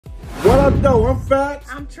What up, though? I'm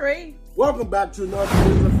Fats. I'm Tre. Welcome back to another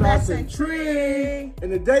edition of Fats and and Tre. Tre.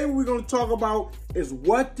 And today what we're going to talk about is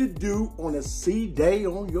what to do on a sea day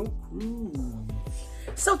on your cruise.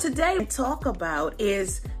 So today we talk about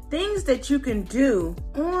is things that you can do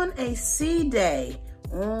on a sea day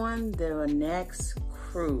on the next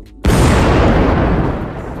cruise.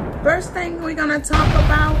 First thing we're going to talk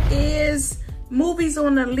about is movies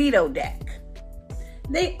on the Lido deck.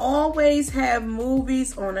 They always have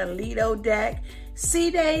movies on a Lido deck, sea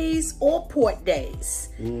days or port days.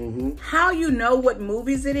 How you know what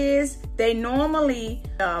movies it is? They normally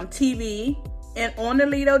TV and on the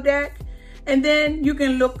Lido deck, and then you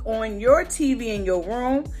can look on your TV in your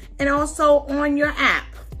room and also on your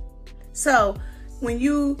app. So when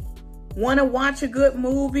you want to watch a good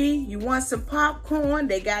movie, you want some popcorn,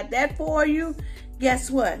 they got that for you.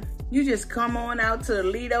 Guess what? You just come on out to the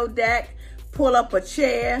Lido deck, pull up a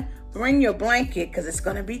chair, bring your blanket because it's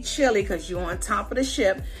going to be chilly because you're on top of the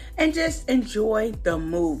ship, and just enjoy the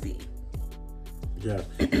movie. Yeah.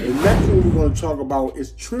 The next one we're going to talk about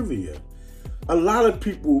is trivia. A lot of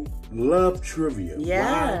people love trivia.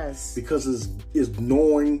 Yes. Why? Because it's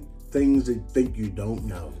knowing things they think you don't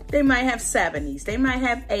know. They might have 70s. They might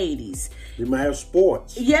have 80s. They might have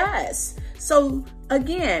sports. Yes. So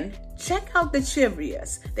again, check out the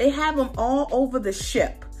trivias. They have them all over the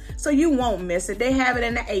ship, so you won't miss it. They have it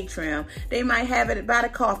in the atrium. They might have it by the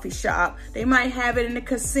coffee shop. They might have it in the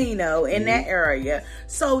casino in that area.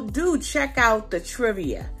 So do check out the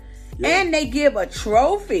trivia. And they give a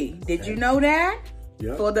trophy. Did you know that?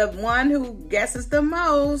 Yeah. For the one who guesses the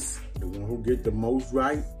most. The one who get the most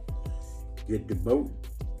right, get the boat.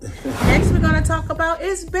 Next we're going to talk about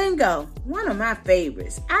is bingo. One of my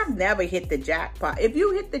favorites. I've never hit the jackpot. If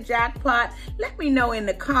you hit the jackpot, let me know in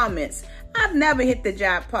the comments. I've never hit the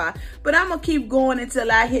jackpot, but I'm going to keep going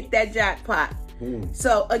until I hit that jackpot.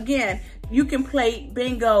 So again, you can play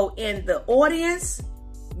bingo in the audience,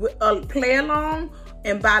 play along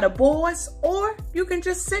and buy the boards, or you can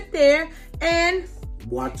just sit there and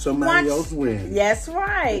watch somebody else win. That's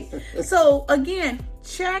right. So again,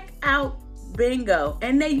 check out bingo,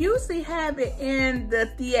 and they usually have it in the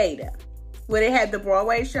theater where they had the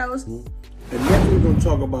Broadway shows. And next we're going to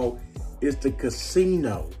talk about is the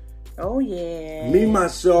casino. Oh yeah. Me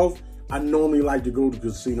myself, I normally like to go to the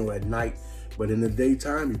casino at night, but in the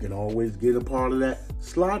daytime you can always get a part of that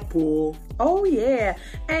slot pool. Oh yeah.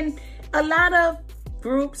 And a lot of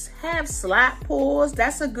groups have slot pools.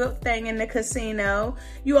 That's a good thing in the casino.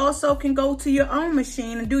 You also can go to your own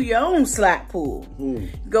machine and do your own slot pool.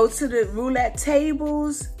 Go to the roulette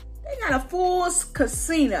tables. They got a full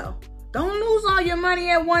casino. Don't lose all your money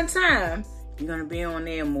at one time. You're going to be on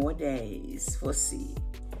there more days for sea.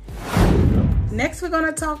 Next, we're going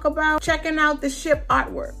to talk about checking out the ship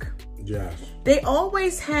artwork. Yes. They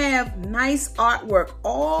always have nice artwork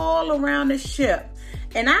all around the ship.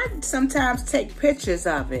 And I sometimes take pictures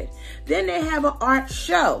of it. Then they have an art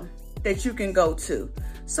show that you can go to.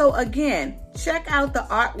 So again, check out the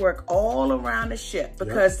artwork all around the ship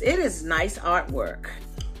because it is nice artwork.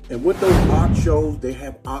 And with those art shows, they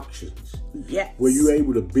have auctions. Yes. Where you're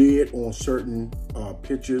able to bid on certain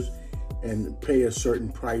pictures and pay a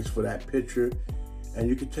certain price for that picture. And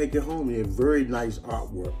you can take it home. They have very nice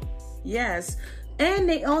artwork. Yes. And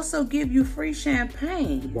they also give you free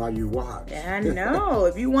champagne while you watch. I know.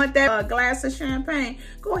 If you want that glass of champagne,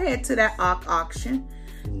 go ahead to that auction.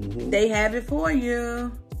 They have it for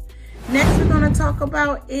you. Next we're going to talk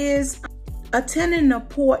about is attending the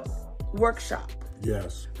port workshop.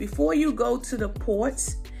 Yes. Before you go to the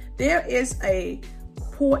ports, there is a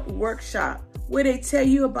port workshop where they tell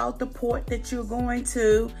you about the port that you're going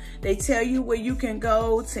to. They tell you where you can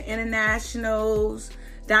go to internationals,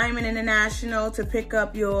 Diamond International, to pick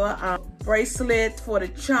up your bracelet for the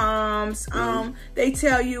charms. They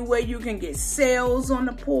tell you where you can get sales on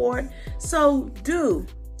the port. So do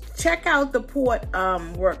check out the port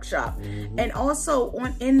workshop. And also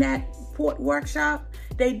in that port workshop,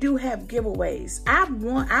 they do have giveaways.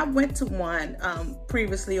 I went to one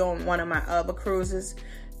previously on one of my other cruises,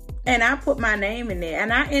 and I put my name in there,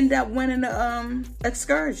 and I ended up winning the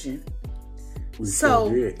excursion. So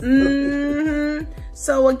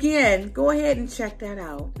again, go ahead and check that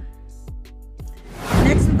out.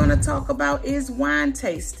 Next we're going to talk about is wine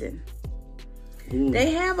tasting.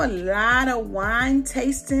 They have a lot of wine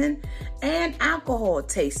tasting and alcohol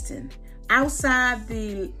tasting outside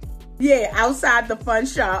the fun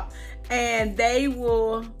shop, and they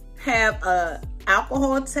will have a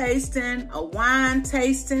alcohol tasting, a wine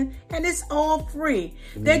tasting, and it's all free.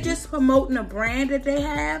 They're just promoting a brand that they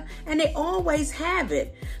have, and they always have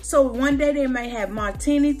it. So one day they may have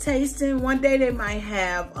martini tasting, one day they might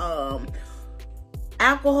have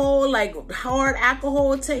alcohol, like hard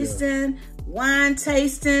alcohol tasting, wine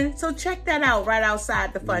tasting. So check that out right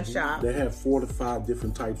outside the fun shop. They have 4 to 5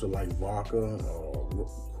 different types of like vodka,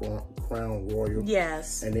 Crown Royal.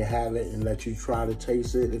 Yes. And they have it and let you try to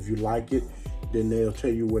taste it. If you like it, then they'll tell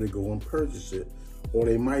you where to go and purchase it. Or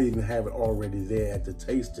they might even have it already there at the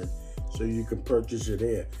tasting, so you can purchase it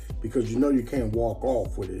there. Because you know you can't walk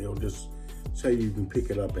off with it. They'll just tell you can pick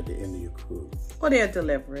it up at the end of your cruise. Or they'll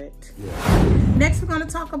deliver it. Yeah. Next we're going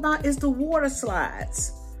to talk about is the water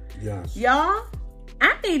slides. Yes. Y'all,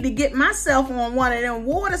 I need to get myself on one of them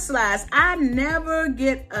water slides. I never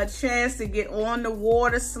get a chance to get on the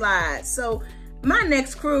water slide. So my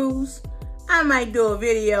next cruise, I might do a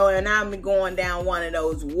video and I'll be going down one of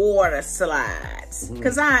those water slides.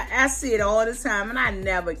 Because I see it all the time and I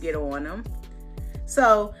never get on them.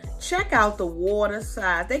 So check out the water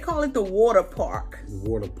slides. They call it the water park. The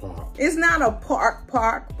water park. It's not a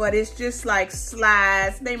park, but it's just like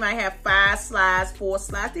slides. They might have 5 slides, 4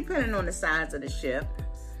 slides, depending on the size of the ship.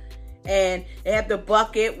 And they have the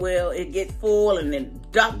bucket where it gets full and then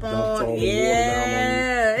dump on.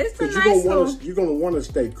 Yeah, it's a nice one. You're gonna want to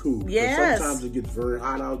stay cool. Yes. Sometimes it gets very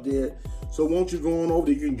hot out there. So once you're going over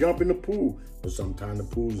there, you can jump in the pool. But sometimes the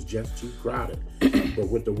pool is just too crowded. But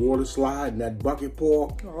with the water slide and that bucket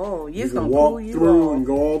park, you can walk through and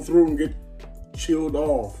go on through and get chilled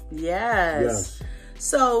off. Yes.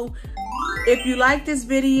 So if you like this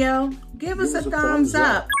video, give us a thumbs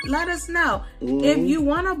up. Let us know. If you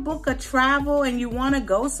want to book a travel and you want to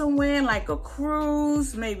go somewhere like a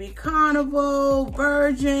cruise, maybe Carnival,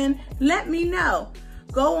 Virgin, let me know.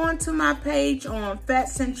 Go on to my page on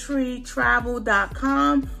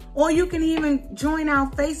FatsandTreeTravel.com, or you can even join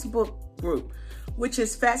our Facebook group, which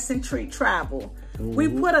is Fats and Tre Travel. We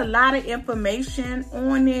put a lot of information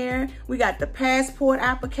on there. We got the passport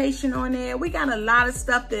application on there. We got a lot of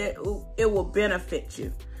stuff that it will benefit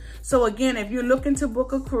you. So again, if you're looking to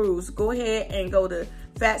book a cruise, go ahead and go to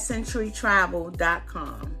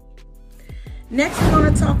FatsandTreeTravel.com. Next, we're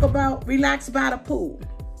going to talk about relax by the pool.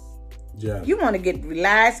 Yeah. You want to get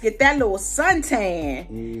relaxed, get that little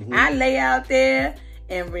suntan. I lay out there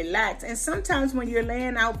and relax. And sometimes when you're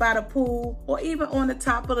laying out by the pool or even on the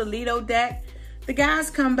top of the Lido deck, the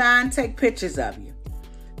guys come by and take pictures of you.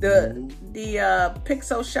 The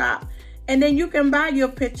Pixel shop. And then you can buy your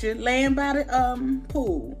picture laying by the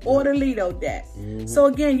pool or the Lido deck. So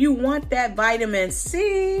again, you want that vitamin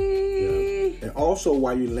C. Yeah. And also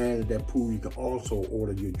while you're laying at that pool, you can also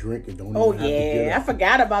order your drink and don't even have to get up. I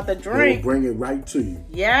forgot about the drink. They'll bring it right to you.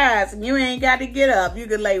 Yes, you ain't got to get up. You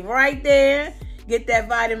can lay right there, get that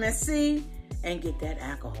vitamin C, and get that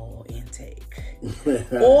alcohol intake.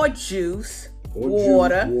 Or juice, or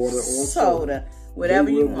water, or soda, whatever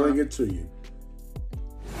you want. We'll bring it to you.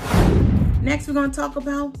 Next, we're going to talk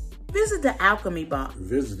about visit the Alchemy Bar.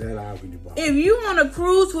 Visit that Alchemy Bar. If you want to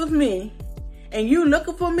cruise with me and you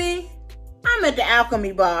looking for me, I'm at the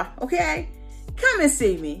Alchemy Bar, okay? Come and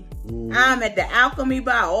see me. I'm at the Alchemy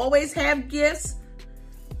Bar. I always have gifts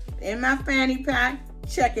in my fanny pack.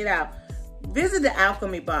 Check it out. Visit the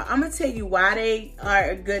Alchemy Bar. I'm going to tell you why they are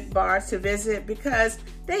a good bar to visit, because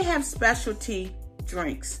they have specialty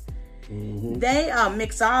drinks. They are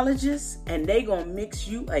mixologists, and they gonna mix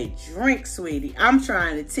you a drink, sweetie. I'm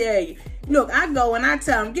trying to tell you. Look, I go and I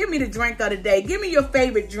tell them, give me the drink of the day. Give me your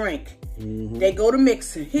favorite drink. They go to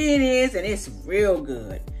mixing. Here it is, and it's real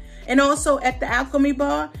good. And also at the Alchemy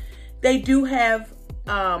Bar, they do have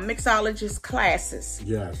mixologist classes.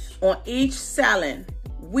 Yes. On each selling.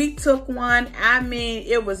 We took one. I mean,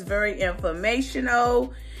 it was very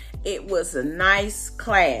informational. It was a nice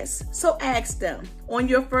class. So ask them on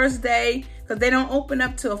your first day, because they don't open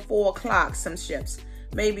up till 4 o'clock, some ships,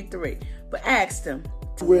 maybe 3. But ask them.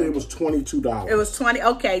 Well, it was $22. It was 20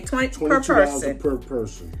 per person. Per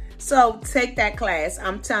person. So take that class.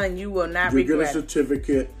 I'm telling you, will not regret. You get a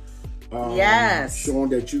certificate. Yes. Showing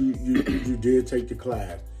that you did take the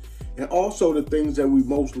class. And also the things that we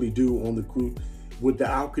mostly do on the cruise with the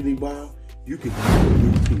Alchemy Bar, you can meet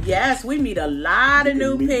new people. Yes, we meet a lot of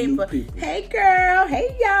new people. Hey, girl.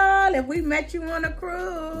 Hey, y'all. If we met you on a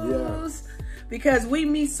cruise. Yeah. Because we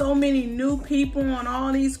meet so many new people on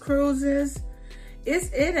all these cruises.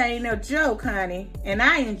 It ain't no joke, honey. And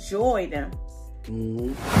I enjoy them.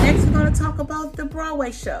 Next, we're going to talk about the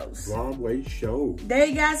Broadway shows. Broadway shows.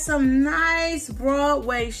 They got some nice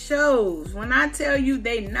Broadway shows. When I tell you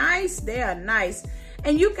they nice, they are nice.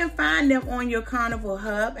 And you can find them on your Carnival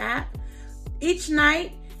Hub app. each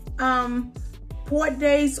night, port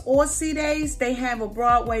days or sea days, they have a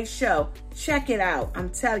Broadway show. Check it out. I'm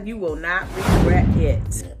telling you, will not regret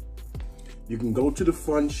it. Yeah. You can go to the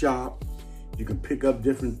fun shop. You can pick up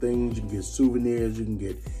different things. You can get souvenirs. You can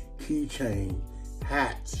get keychains,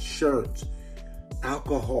 hats, shirts,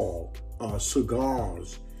 alcohol,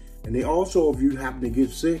 cigars. And they also, if you happen to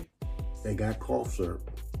get sick, they got cough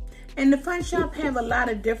syrup. And the fun shop have a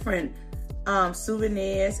lot of different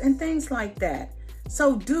souvenirs and things like that.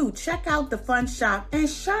 So do check out the fun shop and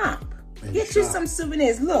shop. Get you some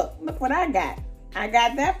souvenirs. Look what I got. I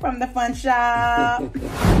got that from the fun shop.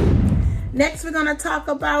 Next, we're gonna talk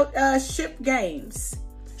about ship games.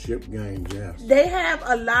 Ship games, yes. They have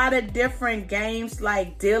a lot of different games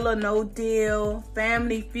like Deal or No Deal,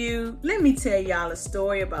 Family Feud. Let me tell y'all a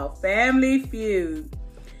story about Family Feud.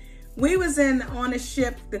 We was on a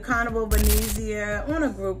ship, the Carnival Venezia, on a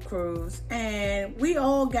group cruise, and we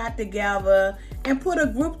all got together and put a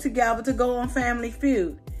group together to go on Family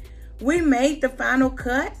Feud. We made the final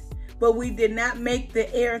cut, but we did not make the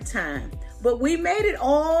airtime. But we made it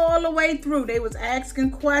all the way through. They was asking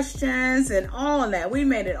questions and all that. We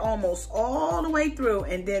made it almost all the way through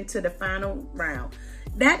and then to the final round.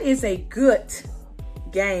 That is a good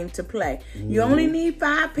game to play. You only need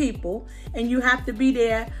 5 people and you have to be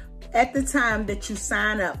there at the time that you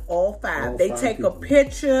sign up, all 5. They take a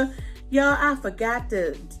picture. Y'all, I forgot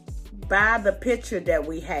to buy the picture that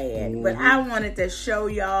we had, but I wanted to show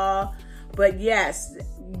y'all. But yes,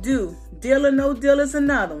 Deal or No Deal is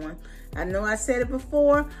another one. I know I said it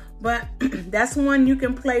before, but that's one you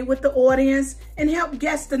can play with the audience and help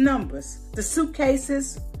guess the numbers. The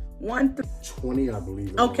suitcases, 1 through 20, I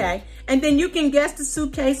believe. Okay, and then you can guess the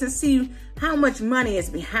suitcase and see how much money is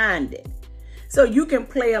behind it. So you can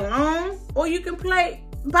play along or you can play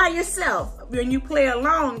by yourself. When you play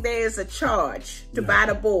along, there's a charge to buy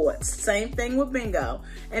the boards. Same thing with bingo.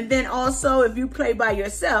 And then also, if you play by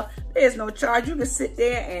yourself, there's no charge. You can sit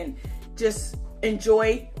there and just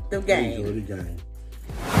enjoy the game. Enjoy the game.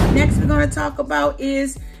 Next we're going to talk about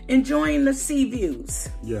is enjoying the sea views.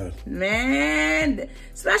 Yes. Man,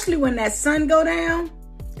 especially when that sun go down,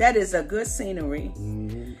 that is a good scenery.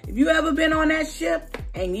 If you ever been on that ship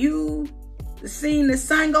and you seen the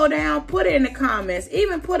sun go down, put it in the comments.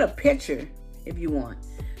 Even put a picture if you want.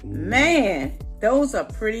 Man, those are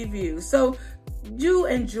pretty views. So do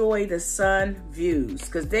enjoy the sun views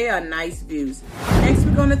because they are nice views. Next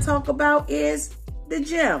we're going to talk about is the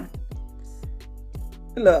gym.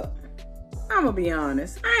 Look, I'm gonna be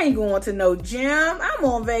honest. I ain't going to no gym. I'm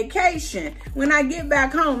on vacation. When I get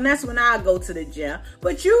back home, that's when I go to the gym.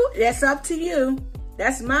 But that's up to you.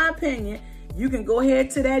 That's my opinion. You can go ahead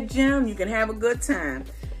to that gym. You can have a good time.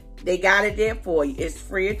 They got it there for you. It's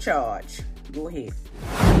free of charge. Go ahead.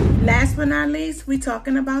 Last but not least, we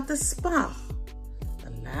talking about the spa. A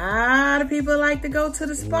lot of people like to go to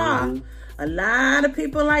the spa. A lot of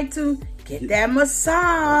people like to get that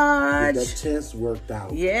massage. Get that tense worked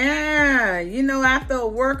out. Yeah. You know, after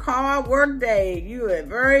a hard work day, you are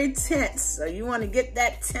very tense. So you want to get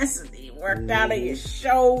that tensity worked out of your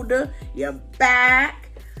shoulder, your back.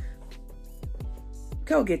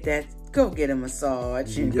 Go get that. Go get a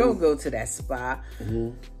massage and go to that spa.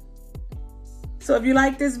 So if you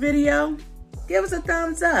like this video, give us a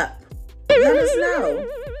thumbs up. Let us know.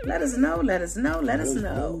 Let us know. Let us know. Let us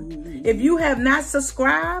know. If you have not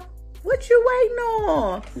subscribed, what you waiting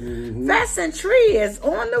on? Fast and Tree is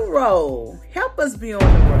on the road. Help us be on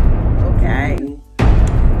the road, okay?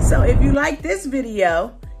 So if you like this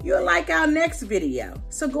video, you'll like our next video.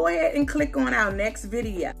 So go ahead and click on our next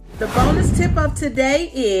video. The bonus tip of today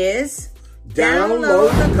is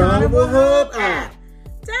download the Carnival Hub app.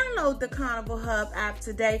 Download the Carnival Hub app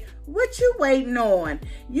today. What you waiting on?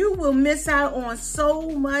 You will miss out on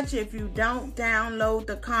so much if you don't download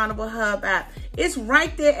the Carnival Hub app. It's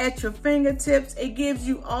right there at your fingertips. It gives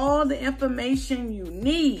you all the information you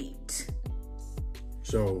need.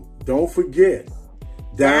 So don't forget,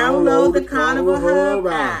 download the Carnival Hub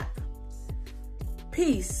app.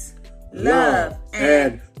 Peace, love,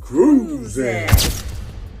 and cruising.